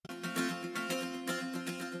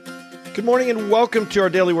Good morning and welcome to our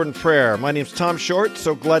Daily Word and Prayer. My name is Tom Short.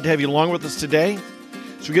 So glad to have you along with us today.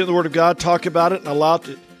 So we get in the Word of God, talk about it, and allow it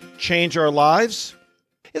to change our lives.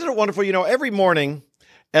 Isn't it wonderful? You know, every morning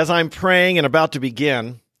as I'm praying and about to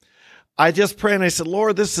begin, I just pray and I said,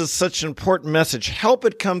 Lord, this is such an important message. Help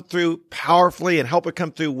it come through powerfully and help it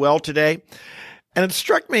come through well today. And it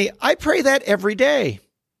struck me, I pray that every day.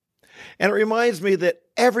 And it reminds me that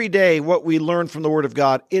every day what we learn from the Word of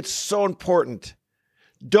God, it's so important.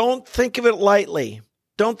 Don't think of it lightly.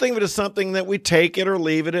 Don't think of it as something that we take it or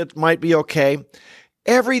leave it. It might be okay.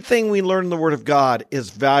 Everything we learn in the Word of God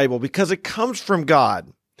is valuable because it comes from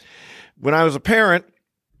God. When I was a parent,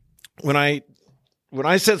 when I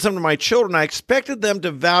said something to my children, I expected them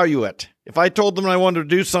to value it. If I told them I wanted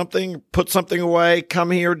to do something, put something away,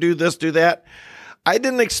 come here, do this, do that, I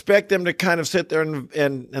didn't expect them to kind of sit there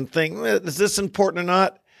and think, is this important or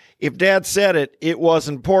not? If Dad said it, it was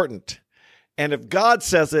important. And if God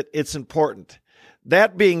says it, it's important.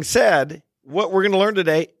 That being said, what we're going to learn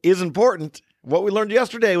today is important. What we learned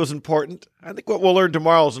yesterday was important. I think what we'll learn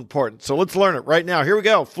tomorrow is important. So let's learn it right now. Here we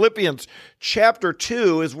go. Philippians chapter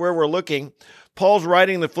 2 is where we're looking. Paul's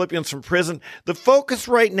writing the Philippians from prison. The focus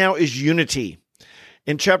right now is unity.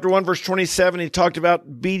 In chapter 1, verse 27, he talked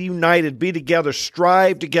about be united, be together,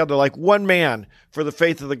 strive together like one man for the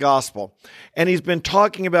faith of the gospel. And he's been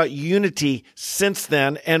talking about unity since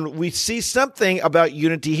then. And we see something about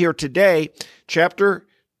unity here today, chapter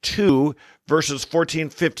 2, verses 14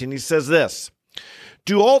 and 15. He says this,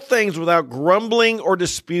 do all things without grumbling or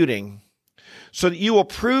disputing, so that you will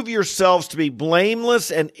prove yourselves to be blameless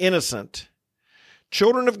and innocent,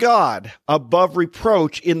 children of God, above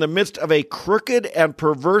reproach in the midst of a crooked and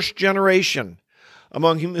perverse generation,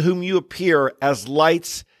 among whom you appear as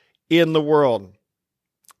lights in the world.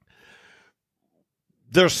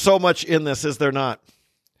 There's so much in this, is there not?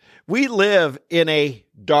 We live in a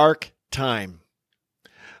dark time.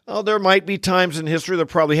 Oh, there might be times in history, there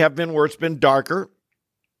probably have been, where it's been darker,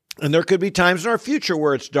 and there could be times in our future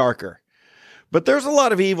where it's darker. But there's a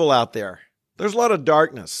lot of evil out there. There's a lot of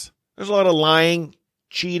darkness. There's a lot of lying,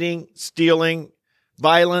 cheating, stealing,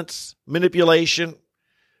 violence, manipulation,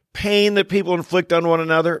 pain that people inflict on one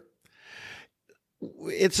another.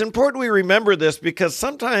 It's important we remember this because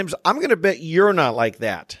sometimes I'm going to bet you're not like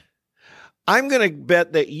that. I'm going to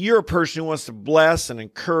bet that you're a person who wants to bless and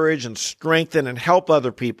encourage and strengthen and help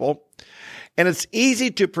other people. And it's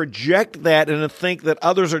easy to project that and to think that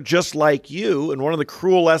others are just like you. And one of the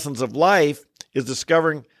cruel lessons of life is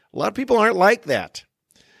discovering a lot of people aren't like that.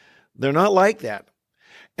 They're not like that.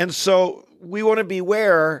 And so we want to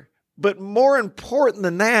beware, but more important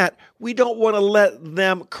than that, we don't want to let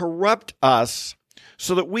them corrupt us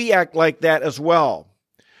so that we act like that as well.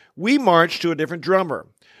 We march to a different drummer.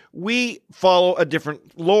 We follow a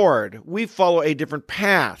different Lord. We follow a different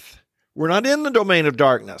path. We're not in the domain of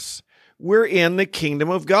darkness. We're in the kingdom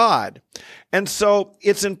of God. And so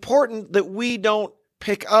it's important that we don't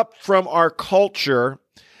pick up from our culture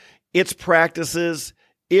its practices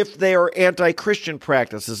if they are anti-Christian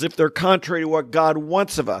practices, if they're contrary to what God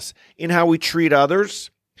wants of us in how we treat others,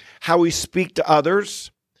 how we speak to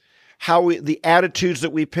others, the attitudes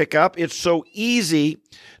that we pick up. It's so easy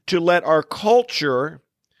to let our culture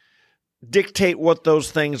dictate what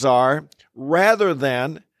those things are rather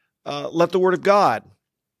than let the Word of God.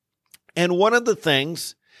 And one of the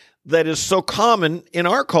things that is so common in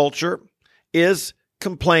our culture is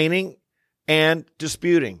complaining and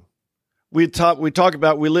disputing. We talk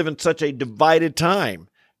about we live in such a divided time,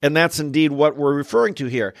 and that's indeed what we're referring to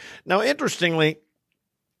here. Now, interestingly,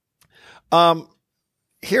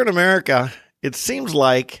 here in America, it seems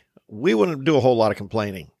like we wouldn't do a whole lot of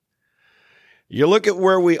complaining. You look at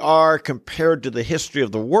where we are compared to the history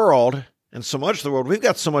of the world, and so much of the world, we've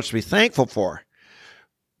got so much to be thankful for.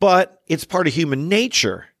 But it's part of human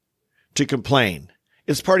nature to complain.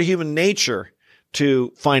 It's part of human nature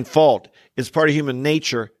to find fault. It's part of human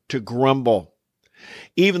nature to grumble.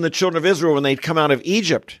 Even the children of Israel, when they'd come out of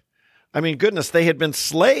Egypt, I mean, goodness, they had been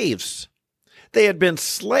slaves. They had been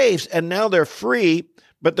slaves, and now they're free,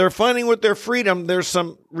 but they're finding with their freedom, there's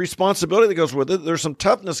some responsibility that goes with it. There's some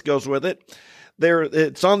toughness goes with it.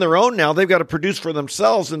 It's on their own now. They've got to produce for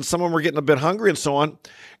themselves, and some of them were getting a bit hungry and so on,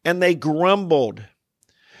 and they grumbled.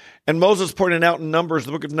 And Moses pointed out in Numbers,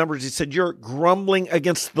 the book of Numbers, he said, you're grumbling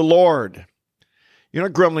against the Lord. You're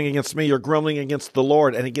not grumbling against me, you're grumbling against the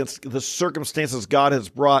Lord and against the circumstances God has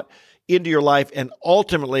brought into your life. And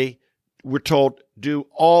ultimately, we're told, do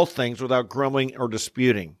all things without grumbling or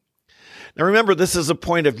disputing. Now remember, this is a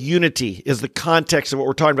point of unity, is the context of what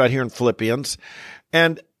we're talking about here in Philippians.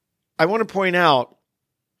 And I want to point out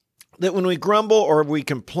that when we grumble or we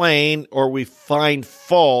complain or we find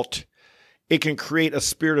fault, it can create a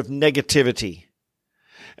spirit of negativity.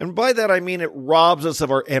 And by that, I mean it robs us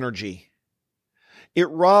of our energy. It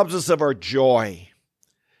robs us of our joy.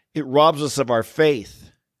 It robs us of our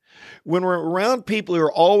faith. When we're around people who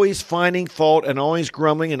are always finding fault and always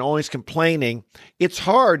grumbling and always complaining, it's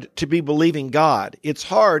hard to be believing God. It's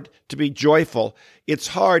hard to be joyful. It's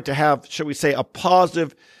hard to have, shall we say, a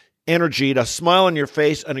positive energy, to smile on your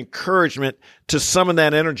face, an encouragement to summon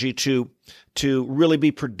that energy to really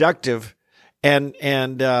be productive and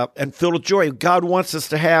filled with joy. God wants us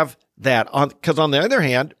to have that. Because on the other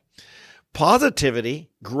hand, positivity,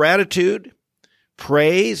 gratitude,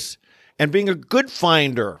 praise, and being a good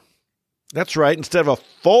finder. That's right. Instead of a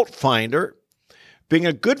fault finder, being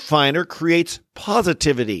a good finder creates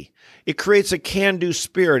positivity. It creates a can-do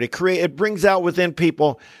spirit. It brings out within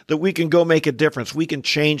people that we can go make a difference. We can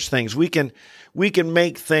change things. We can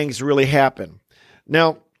make things really happen.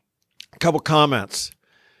 Now, a couple comments.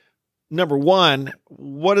 Number one,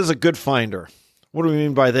 what is a good finder? What do we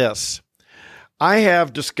mean by this? I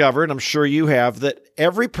have discovered, I'm sure you have, that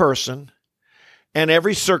every person and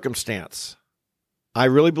every circumstance, I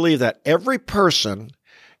really believe that every person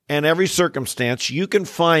and every circumstance, you can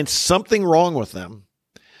find something wrong with them,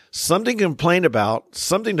 something to complain about,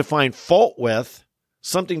 something to find fault with,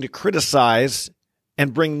 something to criticize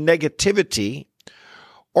and bring negativity,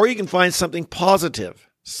 or you can find something positive,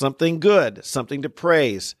 something good, something to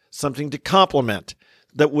praise, something to compliment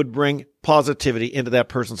that would bring positivity into that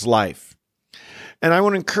person's life. And I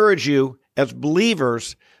want to encourage you as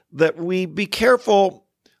believers that we be careful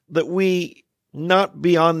that we not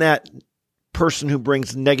be on that person who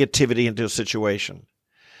brings negativity into a situation,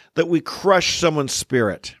 that we crush someone's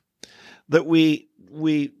spirit, that we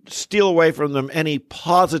steal away from them any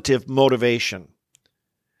positive motivation.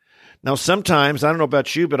 Now, sometimes, I don't know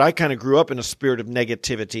about you, but I kind of grew up in a spirit of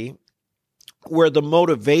negativity where the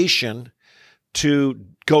motivation to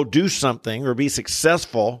go do something or be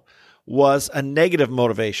successful was a negative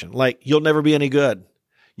motivation, like you'll never be any good,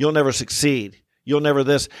 you'll never succeed, you'll never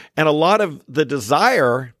this. And a lot of the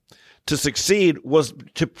desire to succeed was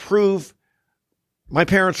to prove my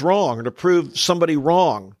parents wrong or to prove somebody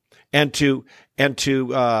wrong and to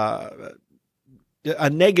a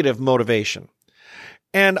negative motivation.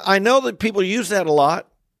 And I know that people use that a lot.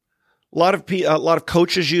 A lot of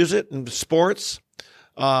coaches use it in sports.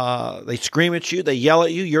 They scream at you, they yell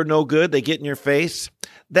at you, you're no good, they get in your face.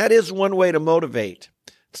 That is one way to motivate.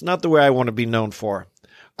 It's not the way I want to be known for.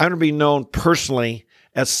 I want to be known personally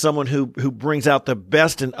as someone who brings out the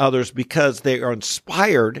best in others because they are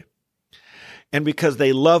inspired and because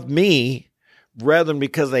they love me rather than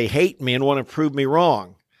because they hate me and want to prove me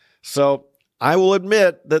wrong. So I will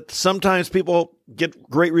admit that sometimes people get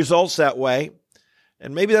great results that way,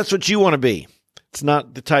 and maybe that's what you want to be. It's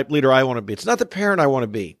not the type leader I want to be. It's not the parent I want to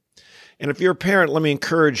be. And if you're a parent, let me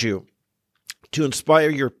encourage you to inspire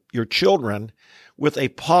your children with a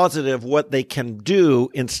positive what they can do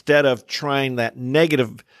instead of trying that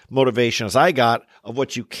negative motivation, as I got, of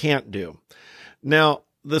what you can't do. Now,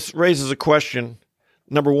 this raises a question.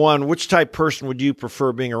 Number one, which type person would you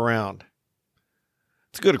prefer being around?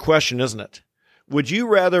 It's a good question, isn't it? Would you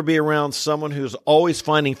rather be around someone who's always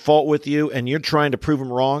finding fault with you and you're trying to prove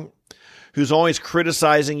them wrong? Who's always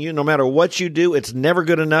criticizing you no matter what you do, it's never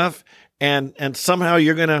good enough, and somehow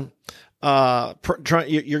you're going to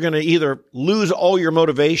you're going to either lose all your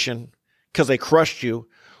motivation because they crushed you,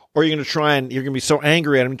 or you're going to be so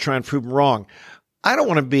angry at them and try and prove them wrong. I don't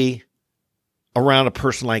want to be around a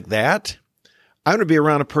person like that. I want to be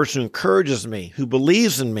around a person who encourages me, who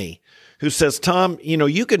believes in me, who says, Tom,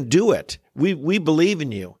 you can do it. We believe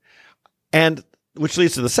in you. And which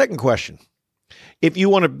leads to the second question. If you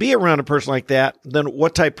want to be around a person like that, then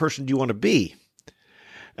what type of person do you want to be?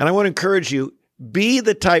 And I want to encourage you, be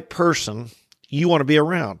the type person you want to be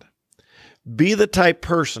around. Be the type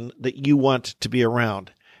person that you want to be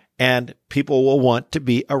around. And people will want to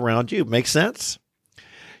be around you. Make sense?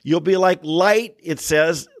 You'll be like light, it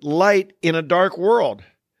says, light in a dark world.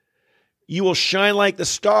 You will shine like the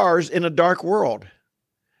stars in a dark world.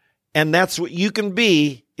 And that's what you can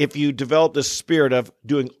be if you develop this spirit of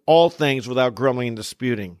doing all things without grumbling and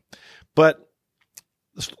disputing. But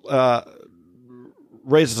this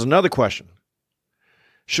raises another question.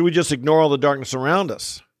 Should we just ignore all the darkness around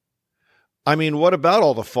us? I mean, what about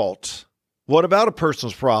all the faults? What about a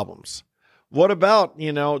person's problems? What about,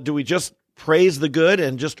 do we just praise the good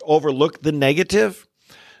and just overlook the negative?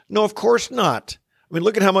 No, of course not. I mean,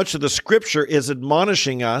 look at how much of the scripture is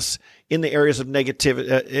admonishing us in the areas of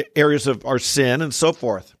negativity, areas of our sin and so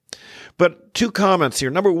forth. But two comments here.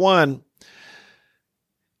 Number one,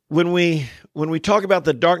 when we talk about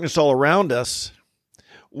the darkness all around us,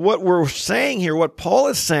 what we're saying here, what Paul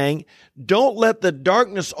is saying, don't let the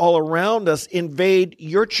darkness all around us invade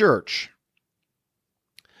your church.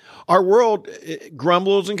 Our world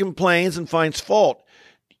grumbles and complains and finds fault.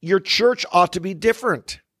 Your church ought to be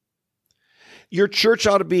different. Your church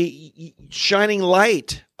ought to be shining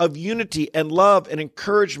light of unity and love and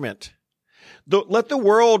encouragement. Let the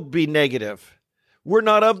world be negative. We're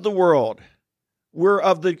not of the world. We're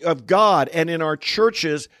of God. And in our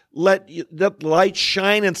churches, let the light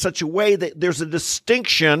shine in such a way that there's a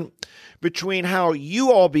distinction between how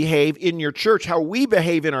you all behave in your church, how we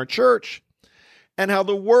behave in our church, and how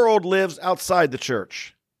the world lives outside the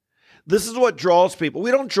church. This is what draws people.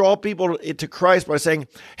 We don't draw people to Christ by saying,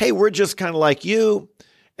 hey, we're just kind of like you,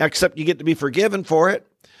 except you get to be forgiven for it.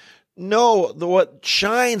 No, what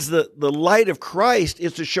shines the light of Christ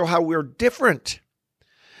is to show how we're different.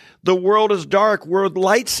 The world is dark. We're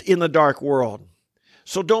lights in the dark world.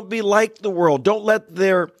 So don't be like the world. Don't let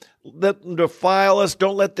them defile us.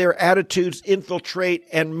 Don't let their attitudes infiltrate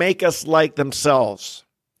and make us like themselves.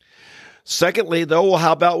 Secondly, though, well,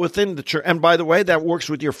 how about within the church? And by the way, that works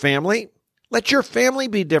with your family. Let your family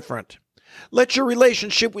be different. Let your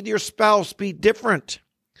relationship with your spouse be different.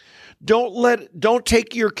 Don't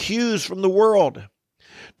take your cues from the world.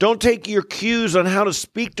 Don't take your cues on how to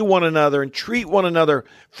speak to one another and treat one another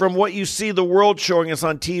from what you see the world showing us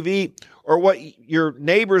on TV or what your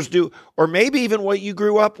neighbors do, or maybe even what you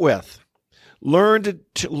grew up with. Learn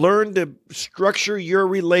to structure your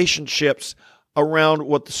relationships around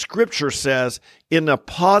what the Scripture says in a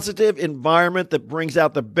positive environment that brings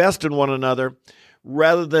out the best in one another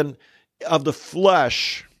rather than of the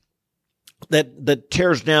flesh that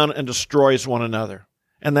tears down and destroys one another.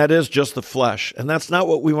 And that is just the flesh. And that's not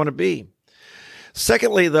what we want to be.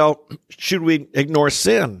 Secondly, though, should we ignore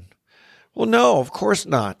sin? Well, no, of course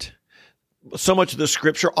not. So much of the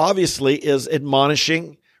Scripture obviously is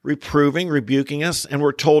admonishing, reproving, rebuking us, and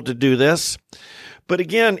we're told to do this. But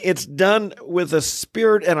again, it's done with a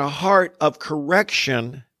spirit and a heart of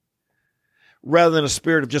correction rather than a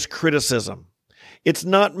spirit of just criticism. It's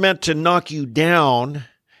not meant to knock you down.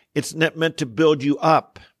 It's not meant to build you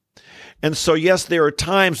up. And so, yes, there are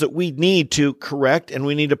times that we need to correct and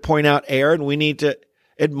we need to point out error and we need to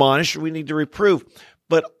admonish, we need to reprove,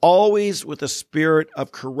 but always with a spirit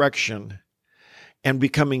of correction and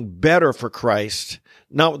becoming better for Christ,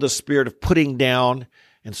 not with the spirit of putting down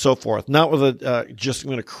and so forth, not with just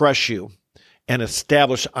going to crush you and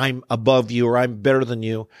establish I'm above you or I'm better than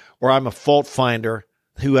you or I'm a fault finder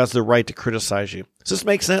who has the right to criticize you. Does this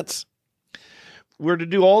make sense? We're to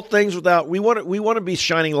do all things without, we want to be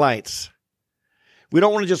shining lights. We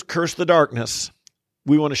don't want to just curse the darkness.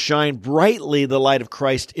 We want to shine brightly the light of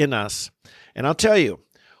Christ in us. And I'll tell you,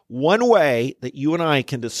 one way that you and I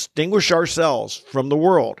can distinguish ourselves from the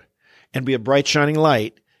world and be a bright shining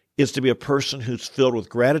light is to be a person who's filled with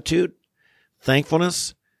gratitude,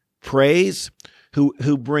 thankfulness, praise,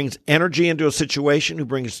 who brings energy into a situation, who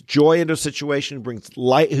brings joy into a situation, who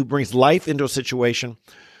brings life into a situation,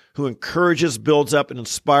 who encourages, builds up, and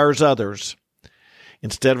inspires others,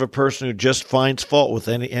 instead of a person who just finds fault with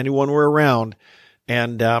anyone we're around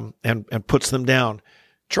and puts them down.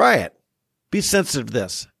 Try it. Be sensitive to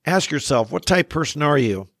this. Ask yourself, what type of person are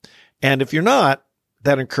you? And if you're not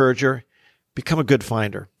that encourager, become a good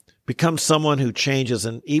finder. Become someone who changes.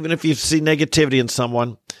 And even if you see negativity in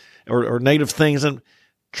someone or negative things, and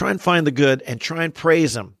try and find the good and try and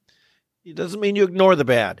praise them. It doesn't mean you ignore the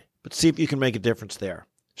bad, but see if you can make a difference there.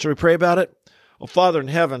 Shall we pray about it? Oh, Father in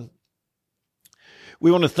heaven,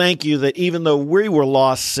 we want to thank you that even though we were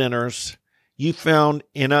lost sinners, you found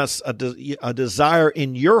in us a desire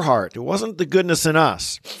in your heart. It wasn't the goodness in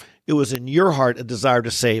us. It was in your heart a desire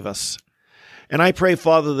to save us. And I pray,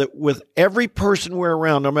 Father, that with every person we're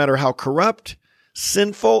around, no matter how corrupt,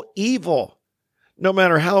 sinful, evil, no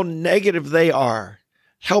matter how negative they are,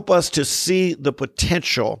 help us to see the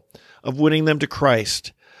potential of winning them to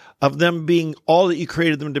Christ, of them being all that you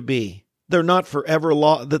created them to be. They're not forever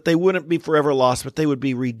lost, that they wouldn't be forever lost, but they would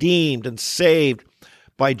be redeemed and saved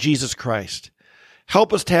by Jesus Christ.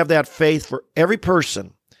 Help us to have that faith for every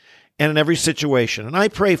person and in every situation. And I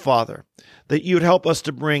pray, Father, that you would help us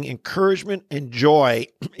to bring encouragement and joy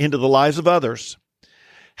into the lives of others.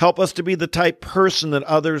 Help us to be the type person that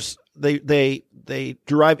others, they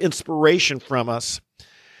derive inspiration from us.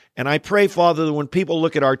 And I pray, Father, that when people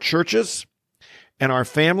look at our churches and our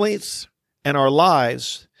families and our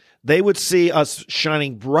lives, they would see us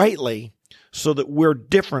shining brightly so that we're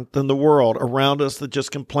different than the world around us that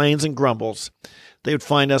just complains and grumbles. They would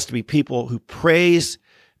find us to be people who praise,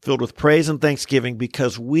 filled with praise and thanksgiving,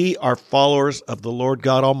 because we are followers of the Lord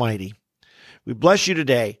God Almighty. We bless you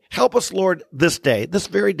today. Help us, Lord, this day, this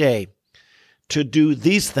very day, to do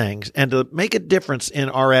these things and to make a difference in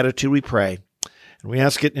our attitude, we pray. And we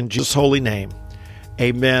ask it in Jesus' holy name.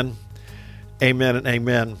 Amen, amen, and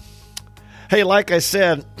amen. Hey, like I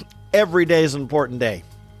said, every day is an important day.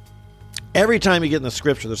 Every time you get in the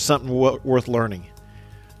scripture, there's something worth learning.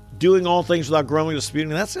 Doing all things without grumbling or disputing,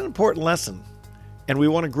 that's an important lesson, and we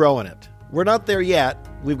want to grow in it. We're not there yet.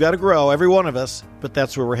 We've got to grow, every one of us, but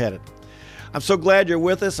that's where we're headed. I'm so glad you're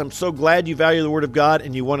with us. I'm so glad you value the Word of God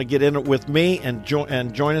and you want to get in it with me and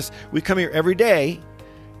join us. We come here every day,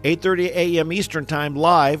 8:30 a.m. Eastern Time,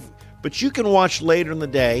 live, but you can watch later in the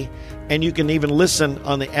day, and you can even listen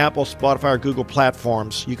on the Apple, Spotify, or Google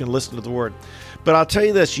platforms. You can listen to the Word. But I'll tell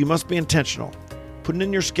you this, you must be intentional. Put it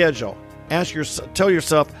in your schedule. Tell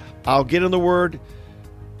yourself, I'll get in the Word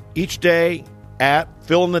each day at,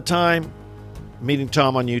 fill in the time, Meeting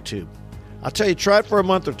Tom on YouTube. I'll tell you, try it for a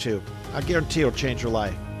month or two. I guarantee it'll change your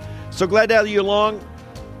life. So glad to have you along.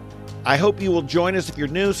 I hope you will join us. If you're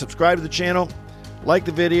new, subscribe to the channel, like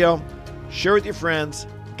the video, share with your friends.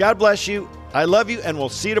 God bless you. I love you, and we'll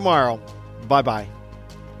see you tomorrow. Bye-bye.